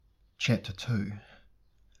Chapter 2.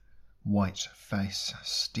 White face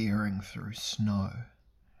staring through snow.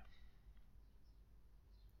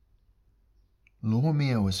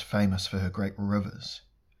 Lormere was famous for her great rivers.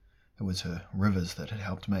 It was her rivers that had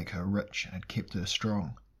helped make her rich and had kept her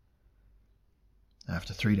strong.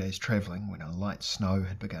 After 3 days' travelling, when a light snow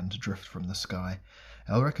had begun to drift from the sky,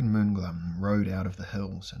 Elric and Moonglum rode out of the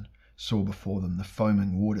hills and saw before them the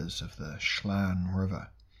foaming waters of the Schlaan River,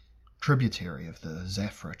 tributary of the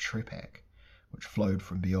Zafra Trepak, which flowed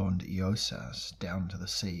from beyond Eosas down to the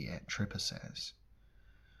sea at Trepassas.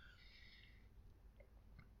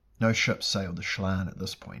 No ships sailed the Schlaan at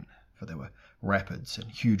this point, for there were rapids and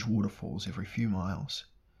huge waterfalls every few miles.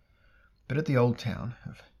 But at the old town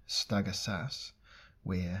of Stagassas,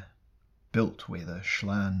 where the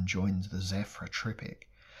Schlaan joins the Zafra Trepak,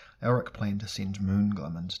 Elric planned to send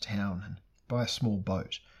Moonglum into town and buy a small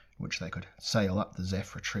boat in which they could sail up the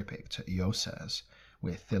Zafra Trepak to Eosas,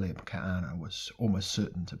 where Theleb Ka'ana was almost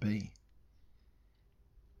certain to be.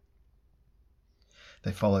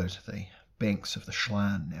 They followed the banks of the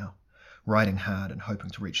Schlaan now, riding hard and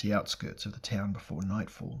hoping to reach the outskirts of the town before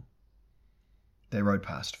nightfall. They rode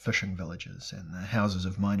past fishing villages and the houses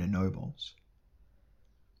of minor nobles.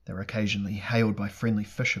 They were occasionally hailed by friendly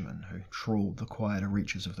fishermen who trawled the quieter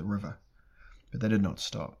reaches of the river, but they did not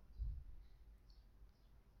stop.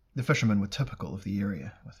 The fishermen were typical of the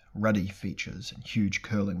area, with ruddy features and huge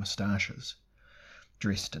curling moustaches,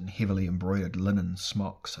 dressed in heavily embroidered linen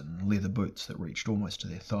smocks and leather boots that reached almost to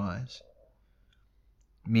their thighs.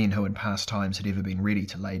 Men who in past times had ever been ready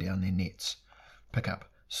to lay down their nets, pick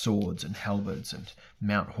up swords and halberds, and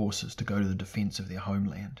mount horses to go to the defence of their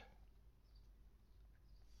homeland.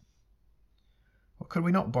 "Well, could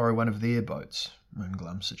we not borrow one of their boats?"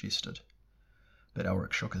 Moonglum suggested, but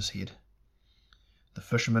Elric shook his head. "The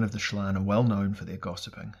fishermen of the Schlaan are well known for their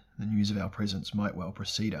gossiping. The news of our presence might well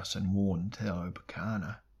precede us and warn Theleb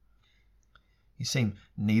Ka'ana." He seemed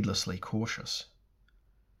needlessly cautious.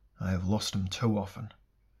 "I have lost him too often."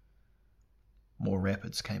 More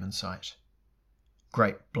rapids came in sight.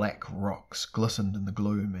 Great black rocks glistened in the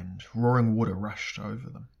gloom, and roaring water rushed over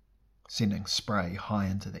them, sending spray high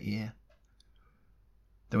into the air.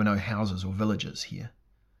 There were no houses or villages here,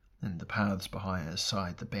 and the paths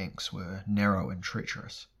beside the banks were narrow and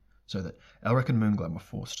treacherous, so that Elric and Moonglum were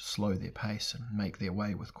forced to slow their pace and make their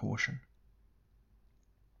way with caution.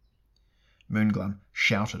 Moonglum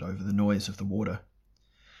shouted over the noise of the water.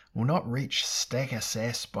 "We'll not reach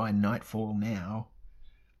Stagassas by nightfall now."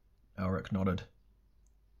 Elric nodded.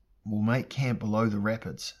 "We'll make camp below the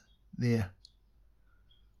rapids. There."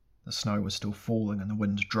 The snow was still falling and the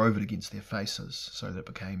wind drove it against their faces, so that it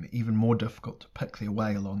became even more difficult to pick their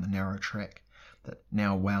way along the narrow track that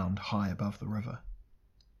now wound high above the river.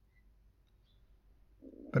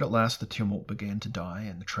 But at last the tumult began to die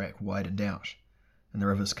and the track widened out, and the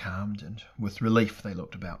rivers calmed, and with relief they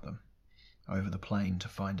looked about them, over the plain to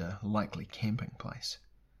find a likely camping place.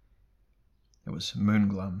 It was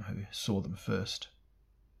Moonglum who saw them first.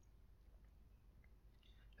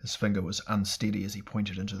 His finger was unsteady as he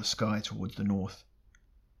pointed into the sky towards the north.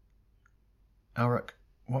 "Elric,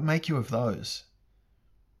 what make you of those?"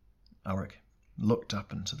 Elric looked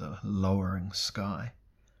up into the lowering sky,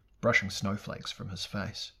 brushing snowflakes from his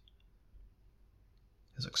face.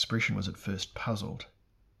 His expression was at first puzzled,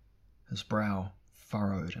 his brow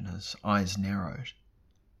furrowed and his eyes narrowed.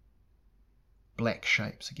 Black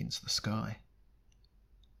shapes against the sky.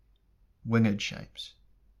 Winged shapes.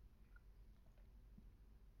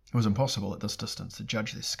 It was impossible at this distance to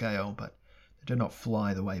judge their scale, but they did not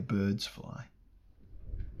fly the way birds fly.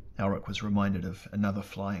 Elric was reminded of another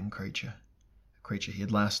flying creature, a creature he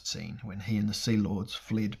had last seen when he and the Sea Lords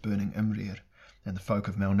fled burning Imrir, and the folk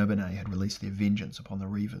of Melniboné had released their vengeance upon the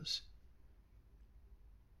Reavers.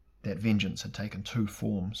 That vengeance had taken two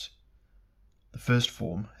forms. The first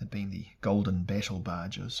form had been the golden battle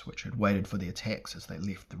barges, which had waited for the attacks as they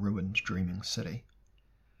left the ruined, dreaming city.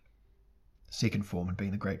 The second form had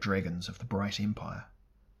been the great dragons of the Bright Empire.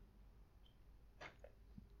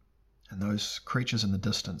 And those creatures in the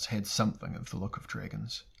distance had something of the look of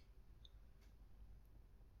dragons.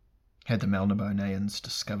 Had the Melnibonéans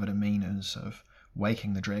discovered a means of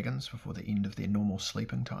waking the dragons before the end of their normal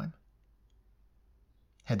sleeping time?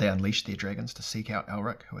 Had they unleashed their dragons to seek out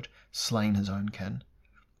Elric, who had slain his own kin,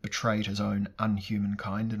 betrayed his own unhuman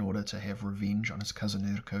kind in order to have revenge on his cousin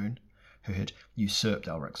Ercune, who had usurped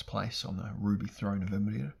Elric's place on the ruby throne of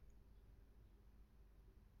Imrir?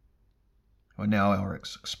 Well, now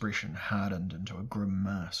Elric's expression hardened into a grim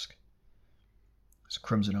mask. His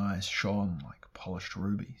crimson eyes shone like polished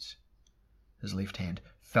rubies. His left hand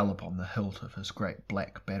fell upon the hilt of his great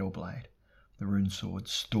black battle blade, the rune sword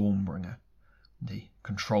Stormbringer, and he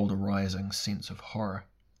controlled a rising sense of horror.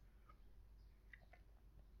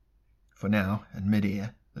 For now, in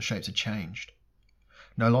mid-air, the shapes had changed.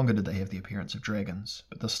 No longer did they have the appearance of dragons,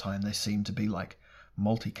 but this time they seemed to be like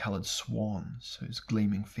multicoloured swans whose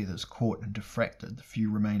gleaming feathers caught and diffracted the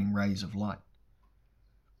few remaining rays of light.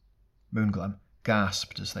 Moonglum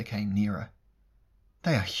gasped as they came nearer.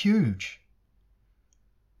 "They are huge!"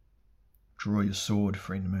 "Draw your sword,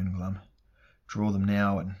 friend Moonglum. Draw them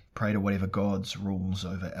now and pray to whatever gods rules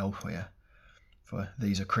over Elfware, for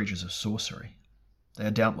these are creatures of sorcery. They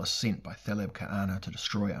are doubtless sent by Thalab Ka'ana to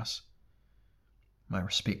destroy us." My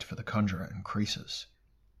respect for the conjurer increases.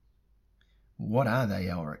 "What are they,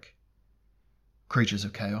 Elric?" "Creatures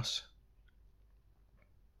of chaos.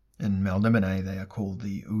 In Maldimene they are called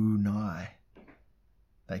the Unai.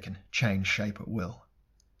 They can change shape at will.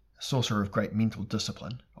 A sorcerer of great mental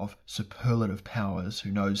discipline, of superlative powers,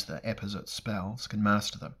 who knows the apposite spells, can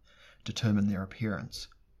master them, determine their appearance.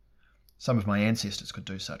 Some of my ancestors could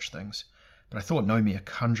do such things, but I thought no mere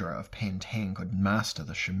conjurer of Pantang could master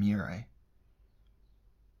the Chimerae."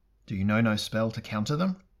 "Do you know no spell to counter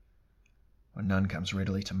them?" "Well, none comes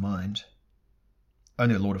readily to mind.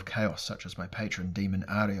 Only a lord of chaos, such as my patron demon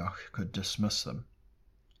Arioch, could dismiss them."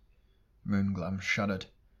 Moonglum shuddered.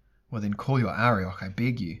 "Well then, call your Arioch, I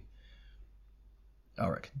beg you."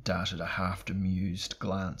 Elric darted a half-amused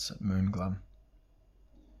glance at Moonglum.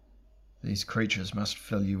 "These creatures must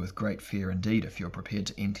fill you with great fear indeed if you are prepared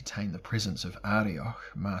to entertain the presence of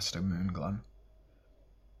Arioch, Master Moonglum."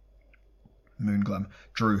 Moonglum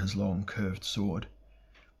drew his long curved sword.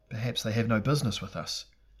 "Perhaps they have no business with us,"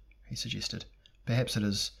 he suggested. "Perhaps it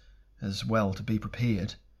is as well to be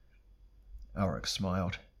prepared." Elric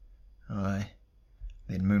smiled. "Aye."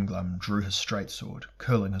 Then Moonglum drew his straight sword,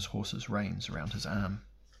 curling his horse's reins around his arm.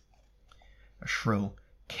 A shrill,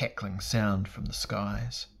 cackling sound from the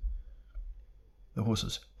skies. The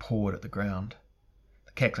horses pawed at the ground.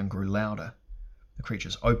 The cackling grew louder. The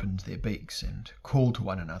creatures opened their beaks and called to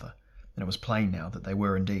one another, and it was plain now that they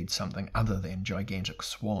were indeed something other than gigantic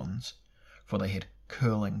swans, for they had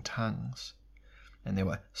curling tongues, and there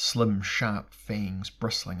were slim, sharp fangs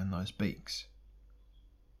bristling in those beaks.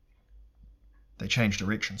 They changed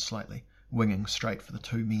direction slightly, winging straight for the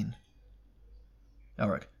two men.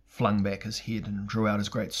 Elric flung back his head and drew out his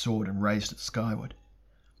great sword and raised it skyward.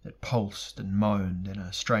 It pulsed and moaned, and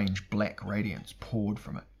a strange black radiance poured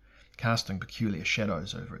from it, casting peculiar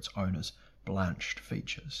shadows over its owner's blanched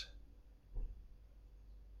features.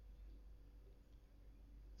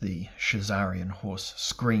 The Shazarian horse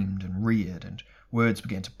screamed and reared, and words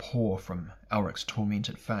began to pour from Elric's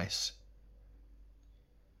tormented face.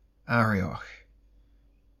 "Arioch!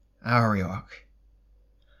 Arioch!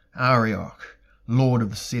 Arioch! Lord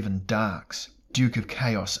of the Seven Darks! Duke of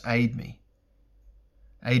Chaos, aid me!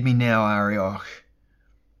 Aid me now, Arioch!"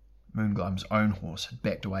 Moonglum's own horse had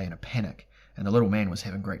backed away in a panic, and the little man was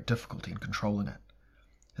having great difficulty in controlling it.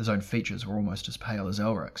 His own features were almost as pale as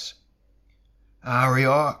Elric's.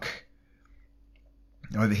 "Arioch!"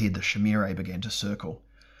 Overhead the Chimerae began to circle.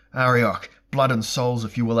 "Arioch, blood and souls,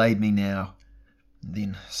 if you will aid me now!" And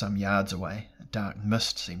then, some yards away, a dark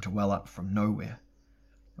mist seemed to well up from nowhere.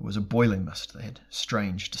 It was a boiling mist that had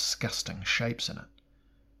strange, disgusting shapes in it.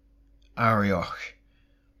 "Arioch!"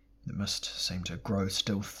 The mist seemed to grow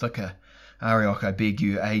still thicker. "Arioch, I beg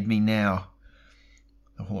you, aid me now!"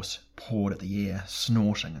 The horse pawed at the air,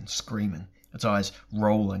 snorting and screaming, its eyes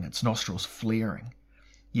rolling, its nostrils flaring.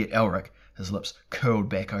 Yet Elric, his lips curled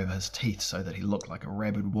back over his teeth so that he looked like a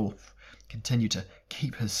rabid wolf, continued to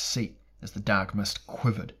keep his seat as the dark mist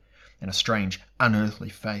quivered, and a strange, unearthly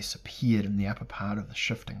face appeared in the upper part of the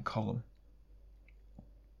shifting column.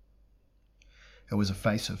 It was a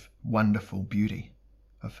face of wonderful beauty,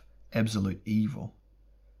 of absolute evil.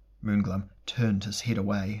 Moonglum turned his head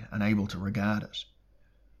away, unable to regard it.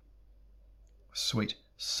 A sweet,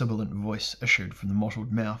 sibilant voice issued from the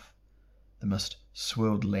mottled mouth. The mist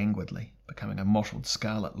swirled languidly, becoming a mottled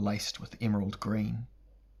scarlet laced with emerald green.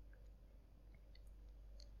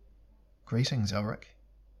 "Greetings, Elric,"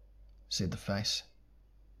 said the face.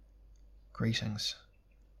 "Greetings,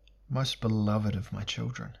 most beloved of my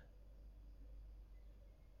children."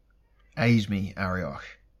 "Aid me,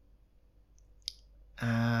 Arioch."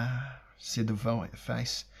 "Ah," said the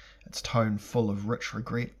face, its tone full of rich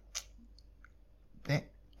regret.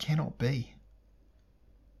 "That cannot be."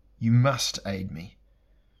 "You must aid me."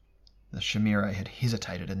 The Chimerae had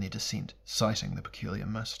hesitated in their descent, citing the peculiar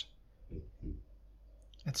mist.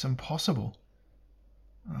 "It's impossible.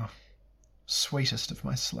 Oh, sweetest of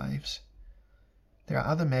my slaves. There are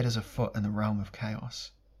other matters afoot in the realm of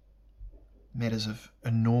chaos. Matters of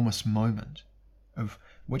enormous moment, of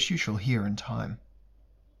which you shall hear in time.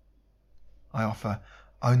 I offer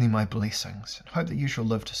only my blessings, and hope that you shall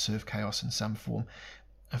live to serve Chaos in some form,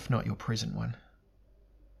 if not your present one.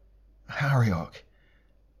 Ariok,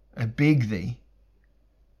 I beg thee,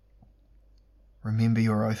 remember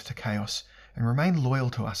your oath to Chaos, and remain loyal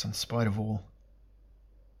to us in spite of all.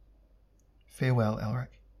 Farewell,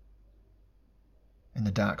 Elric. And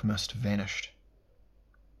the dark mist vanished,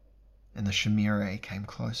 and the Chimerae came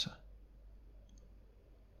closer.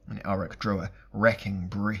 And Elric drew a racking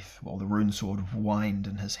breath while the rune sword whined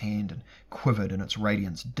in his hand and quivered and its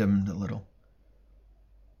radiance dimmed a little.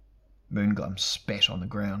 Moonglum spat on the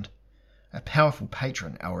ground. A powerful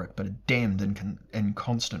patron, Elric, but a damned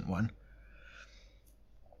inconstant one.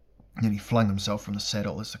 Then he flung himself from the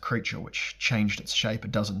saddle as the creature, which changed its shape a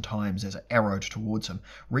dozen times as it arrowed towards him,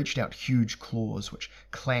 reached out huge claws which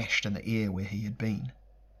clashed in the air where he had been.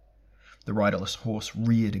 The riderless horse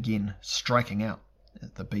reared again, striking out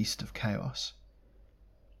at the beast of Chaos.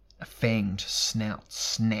 A fanged snout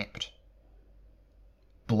snapped.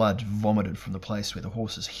 Blood vomited from the place where the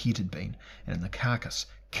horse's head had been, and the carcass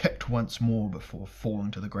kicked once more before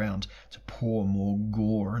falling to the ground to pour more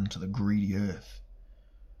gore into the greedy earth.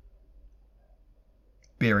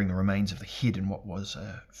 Bearing the remains of the head in what was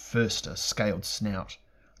first a scaled snout,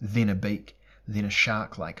 then a beak, then a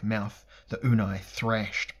shark-like mouth, the Unai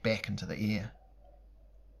thrashed back into the air.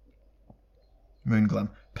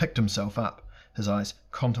 Moonglum picked himself up. His eyes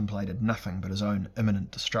contemplated nothing but his own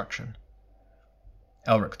imminent destruction.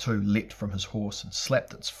 Elric too leapt from his horse and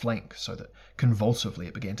slapped its flank so that convulsively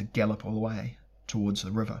it began to gallop away towards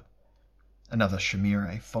the river, another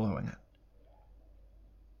Chimerae following it.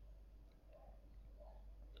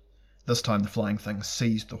 This time the flying thing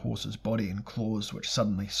seized the horse's body in claws which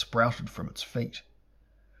suddenly sprouted from its feet.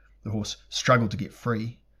 The horse struggled to get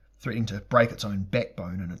free, threatening to break its own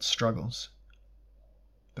backbone in its struggles.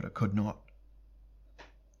 But it could not.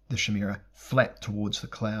 The Chimera flapped towards the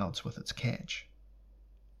clouds with its catch.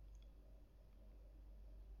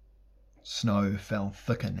 Snow fell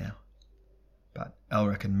thicker now, but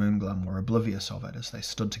Elric and Moonglum were oblivious of it as they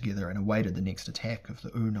stood together and awaited the next attack of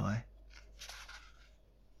the Unai.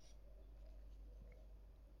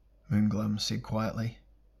 Moonglum said quietly,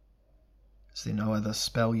 "Is there no other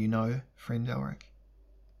spell you know, friend Elric?"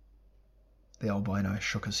 The albino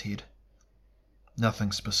shook his head.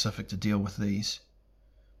 "Nothing specific to deal with these.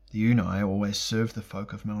 The Unai always served the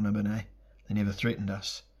folk of Melniboné. They never threatened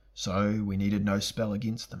us, so we needed no spell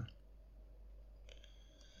against them."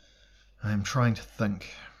 "I am trying to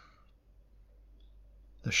think."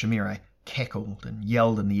 The Chimerae cackled and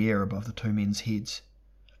yelled in the air above the two men's heads.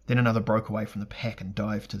 Then another broke away from the pack and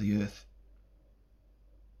dived to the earth.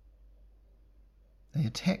 "They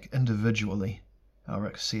attack individually,"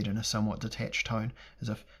 Elric said in a somewhat detached tone, as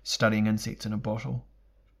if studying insects in a bottle.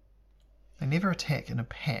 "They never attack in a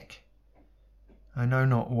pack. I know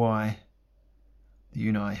not why." The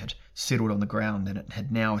Unai had settled on the ground, and it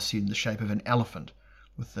had now assumed the shape of an elephant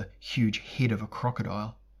with the huge head of a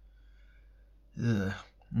crocodile. "Ugh,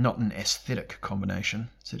 not an aesthetic combination,"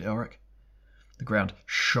 said Elric. The ground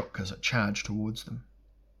shook as it charged towards them.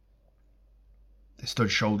 They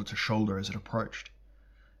stood shoulder to shoulder as it approached.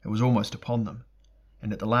 It was almost upon them,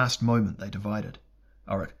 and at the last moment they divided,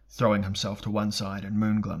 Elric throwing himself to one side and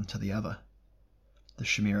Moonglum to the other. The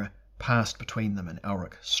Chimera passed between them, and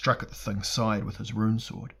Elric struck at the thing's side with his rune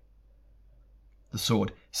sword. The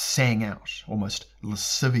sword sang out, almost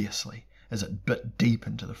lasciviously, as it bit deep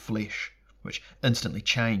into the flesh, which instantly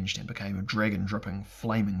changed and became a dragon dripping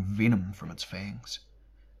flaming venom from its fangs.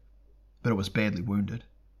 But it was badly wounded.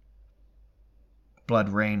 Blood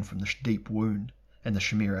ran from the deep wound, and the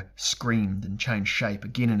Chimera screamed and changed shape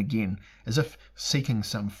again and again, as if seeking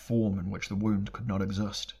some form in which the wound could not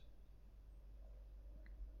exist.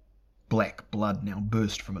 Black blood now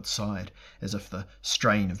burst from its side, as if the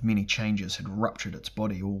strain of many changes had ruptured its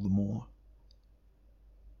body all the more.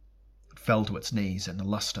 It fell to its knees, and the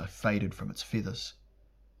lustre faded from its feathers,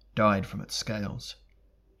 died from its scales,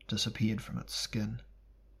 disappeared from its skin.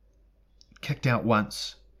 It kicked out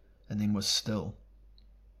once, and then was still.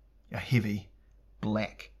 A heavy,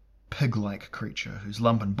 black, pig-like creature whose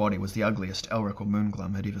lumpen body was the ugliest Elric or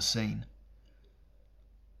Moonglum had ever seen.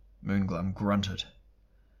 Moonglum grunted.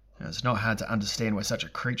 It's not hard to understand why such a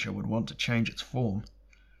creature would want to change its form.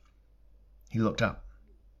 He looked up.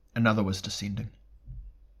 Another was descending.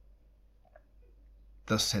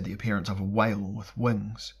 This had the appearance of a whale with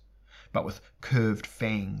wings, but with curved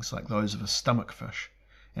fangs like those of a stomach fish,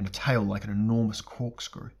 and a tail like an enormous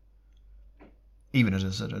corkscrew. Even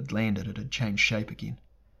as it had landed, it had changed shape again.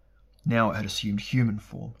 Now it had assumed human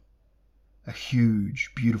form. A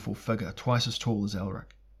huge, beautiful figure, twice as tall as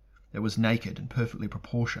Elric. It was naked and perfectly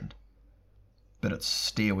proportioned, but its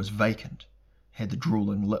stare was vacant, had the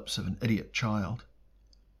drooling lips of an idiot child.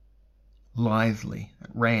 Lithely, it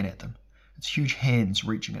ran at them, its huge hands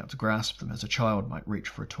reaching out to grasp them as a child might reach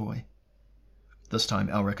for a toy. This time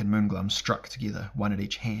Elric and Moonglum struck together, one at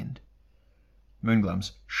each hand.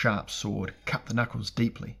 Moonglum's sharp sword cut the knuckles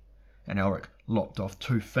deeply, and Elric lopped off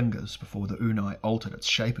 2 fingers before the Unai altered its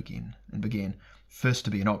shape again and began first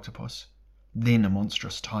to be an octopus, then a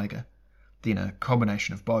monstrous tiger, then a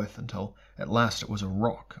combination of both until at last it was a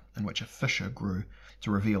rock in which a fissure grew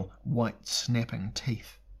to reveal white snapping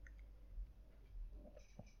teeth.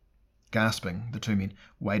 Gasping, the 2 men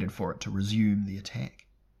waited for it to resume the attack.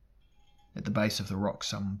 At the base of the rock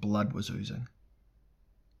some blood was oozing.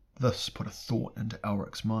 This put a thought into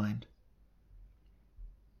Elric's mind.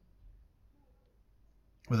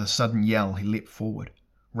 With a sudden yell, he leapt forward,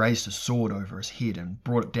 raised his sword over his head and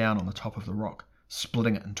brought it down on the top of the rock,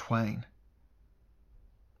 splitting it in twain.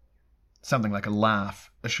 Something like a laugh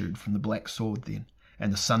issued from the black sword then,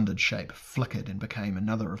 and the sundered shape flickered and became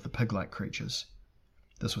another of the pig-like creatures.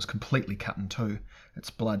 This was completely cut in 2,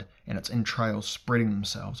 its blood and its entrails spreading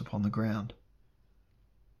themselves upon the ground.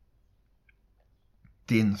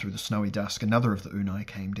 Then, through the snowy dusk, another of the Unai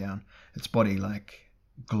came down, its body like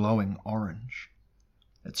glowing orange,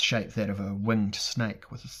 its shape that of a winged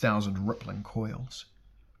snake with 1,000 rippling coils.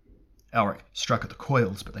 Elric struck at the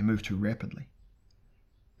coils, but they moved too rapidly.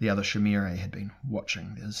 The other Chimerae had been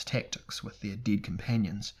watching his tactics with their dead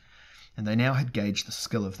companions, and they now had gauged the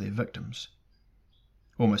skill of their victims.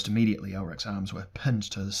 Almost immediately Elric's arms were pinned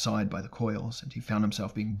to his side by the coils, and he found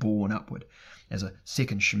himself being borne upward as a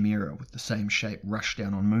second Chimera with the same shape rushed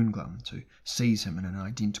down on Moonglum to seize him in an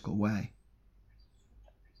identical way.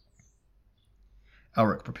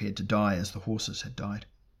 Elric prepared to die as the horses had died.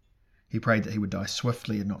 He prayed that he would die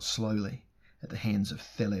swiftly and not slowly, at the hands of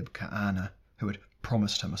Thaleb Ka'ana, who had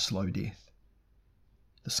promised him a slow death.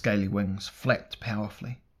 The scaly wings flapped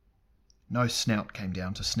powerfully. No snout came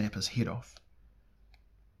down to snap his head off.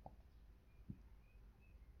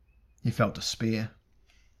 He felt despair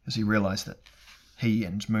as he realized that he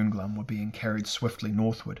and Moonglum were being carried swiftly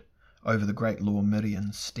northward over the great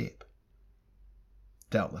Lormirian steppe.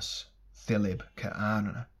 Doubtless Thaleb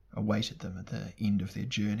Ka'ana awaited them at the end of their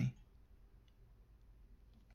journey.